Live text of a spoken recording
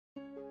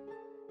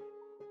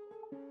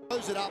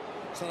close it up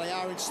so they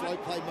are in slow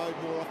play mode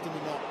more often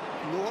than not.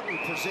 Naughton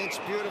presents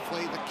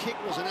beautifully. The kick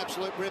was an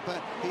absolute ripper.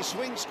 He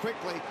swings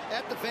quickly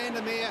out to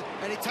Vandermeer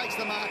and he takes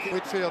the mark.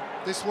 Whitfield,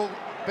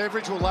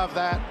 Beveridge will love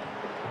that.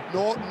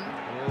 Naughton,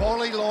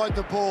 Bolly lied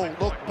the ball.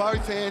 Look,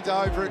 both hands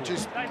over it,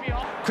 just...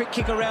 Quick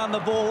kick around the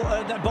ball,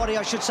 body,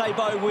 I should say,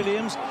 by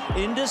Williams.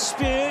 In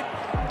dispute.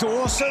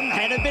 Dawson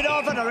had a bit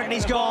of it. I reckon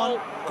he's gone.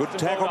 Good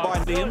tackle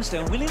by Williams.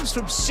 Now Williams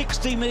from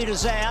 60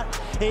 metres out.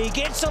 He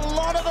gets a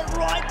lot of it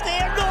right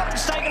there.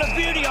 Naughton's taking a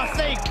beauty, I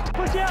think.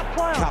 Push out,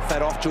 player. Cut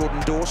that off,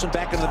 Jordan Dawson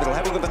back in the middle.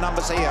 Have a look at the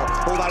numbers here.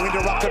 Although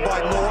interrupted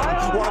by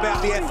Naughton. What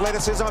about the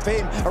athleticism of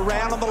him?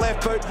 Around on the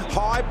left boot.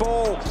 High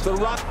ball. The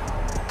run.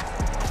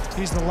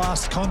 Here's the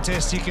last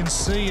contest. You can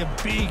see a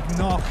big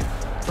knock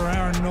for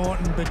Aaron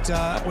Naughton, but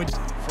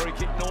free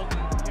kick, Naughton.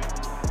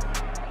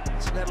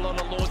 Hasn't had a lot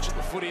of launch at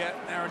the footy at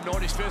Aaron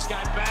Naughton. His first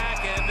game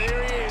back, and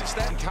there he is.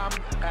 That come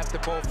at the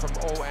ball from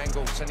all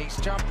angles, and he's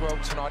jumped well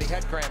tonight. He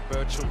had Grant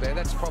Birchall there.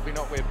 That's probably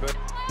not where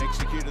Birchall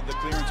executed the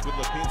clearance with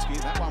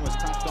Lipinski. That one was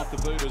touched off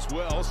the boot as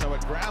well. So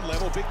at ground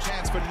level, big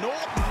chance for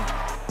Naughton.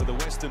 For the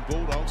Western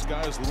Bulldogs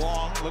goes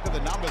long. Look at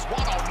the numbers,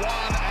 1-on-1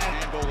 and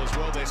handball as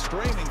well. They're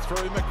streaming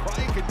through.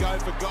 McRae could go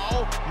for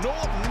goal.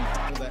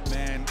 Naughton, that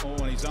man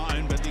all on his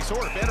own, but he saw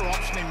a better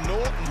option in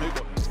Naughton, who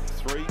got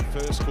 3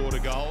 first quarter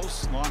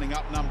goals, lining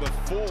up number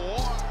 4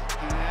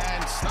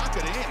 and snuck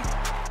it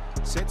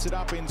in. Sets it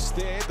up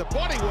instead. The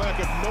bodywork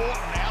of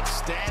Naughton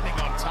outstanding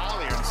on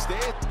Talia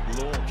instead.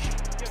 Launched.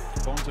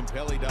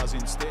 Bontempelli does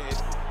instead.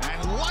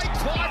 And late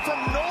fly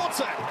from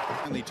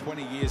Naughton. Only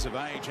 20 years of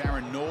age,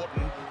 Aaron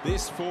Naughton.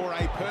 This for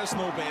a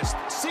personal best.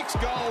 6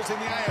 goals in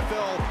the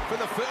AFL for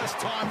the first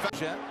time.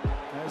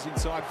 Goes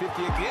inside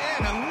 50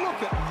 again, and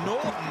look at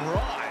Naughton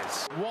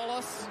rise.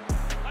 Wallace.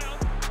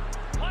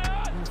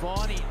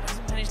 Viney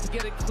hasn't managed to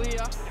get it clear.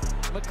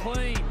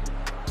 McLean.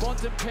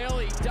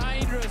 Bontempelli,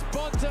 dangerous.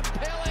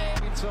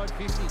 Bontempelli inside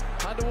 50.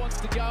 Hunter wants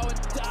to go and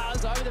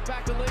does over the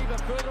back of Lever.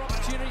 Further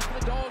opportunities for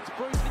the Dogs.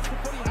 Bruce hits the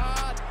footy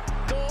hard.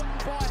 Naughton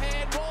by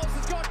hand. Wallace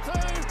has got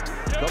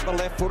 2. Got the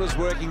left footers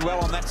working well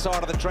on that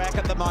side of the track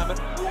at the moment.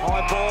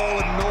 High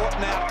ball, and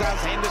Naughton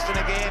outdoes Henderson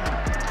again.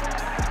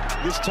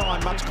 This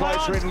time much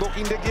closer in,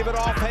 looking to give it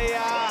off here.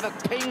 The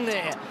ping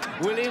there.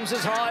 Williams'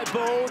 high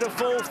ball to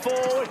fall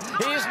forward.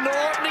 Here's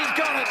Naughton, he's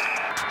got it.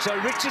 So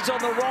Richards on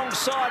the wrong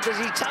side. Does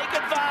he take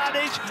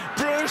advantage?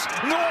 Bruce,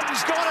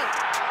 Naughton's got it.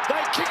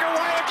 They kick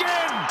away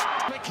again.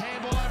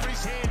 Campbell over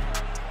his head.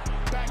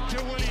 Back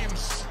to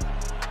Williams.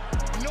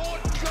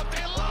 Naughton got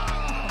there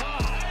low.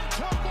 And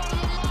took one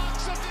of the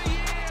marks of the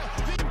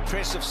year.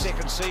 Impressive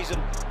second season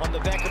on the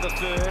back of the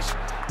first.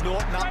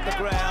 Naughton up the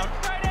ground.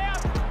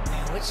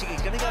 Let's see,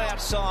 he's going to go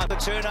outside the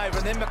turnover,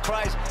 and then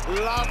McRae's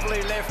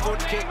lovely left foot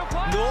kick.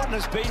 Naughton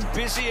has been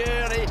busy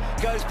early,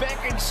 goes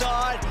back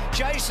inside.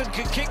 Jason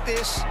can kick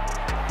this.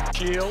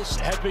 Shields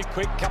had to be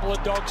quick. Couple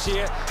of Dogs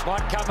here.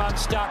 Might come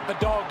unstuck. The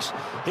Dogs.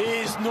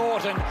 Here's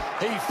Naughton.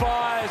 He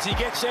fires. He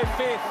gets their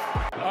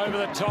 5th. Over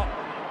the top.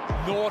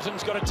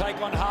 Naughton's got to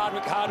take on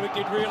Hardwick. Hardwick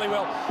did really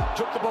well.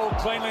 Took the ball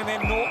cleanly, and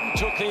then Naughton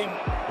took him.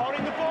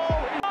 Holding the ball.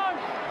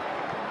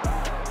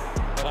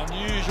 An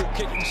unusual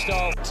kicking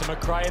style to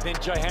McRae, then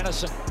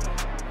Johannesson.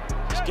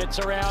 Just gets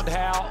around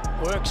Howe,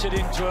 works it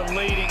into a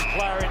leading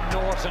player in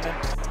Naughton. And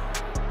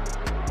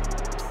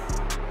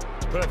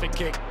perfect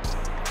kick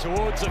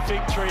towards the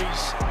fig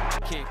trees.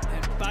 Kick,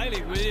 and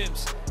Bailey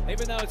Williams,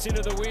 even though it's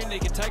into the wind, he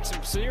can take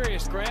some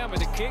serious ground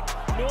with a kick.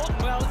 Naughton,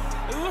 well,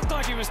 it looked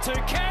like he was too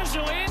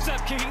casual. He ends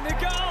up kicking the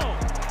goal.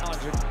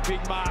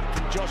 Big mark,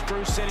 and Josh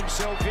Bruce set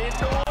himself in.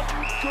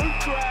 Naughton, good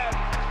grab.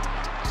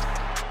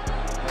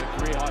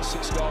 Career high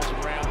 6 goals in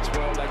round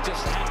 12. They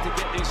just have to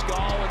get this goal,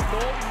 and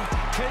Naughton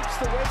keeps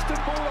the Western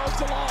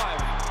Bulldogs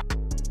alive.